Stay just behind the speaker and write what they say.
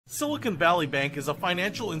Silicon Valley Bank is a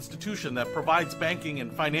financial institution that provides banking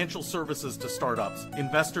and financial services to startups,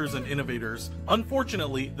 investors, and innovators.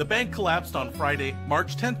 Unfortunately, the bank collapsed on Friday,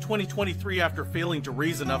 March 10, 2023 after failing to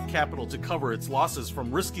raise enough capital to cover its losses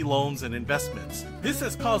from risky loans and investments. This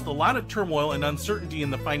has caused a lot of turmoil and uncertainty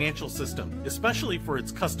in the financial system, especially for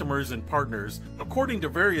its customers and partners. According to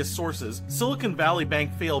various sources, Silicon Valley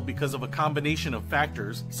Bank failed because of a combination of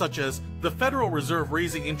factors, such as the Federal Reserve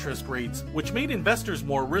raising interest rates, which made investors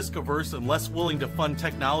more risk-averse and less willing to fund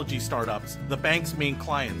technology startups, the bank's main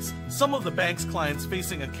clients. Some of the bank's clients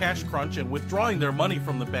facing a cash crunch and withdrawing their money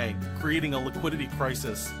from the bank, creating a liquidity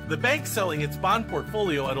crisis. The bank selling its bond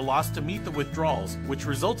portfolio at a loss to meet the withdrawals, which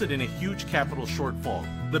resulted in a huge capital shortfall.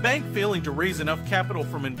 The bank failing to raise enough capital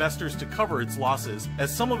from investors to cover its losses,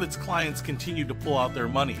 as some of its clients continue to pull out their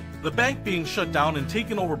money. The bank being shut down and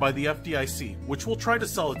taken over by the FDIC, which will try to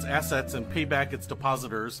sell its assets and pay back its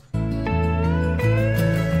depositors.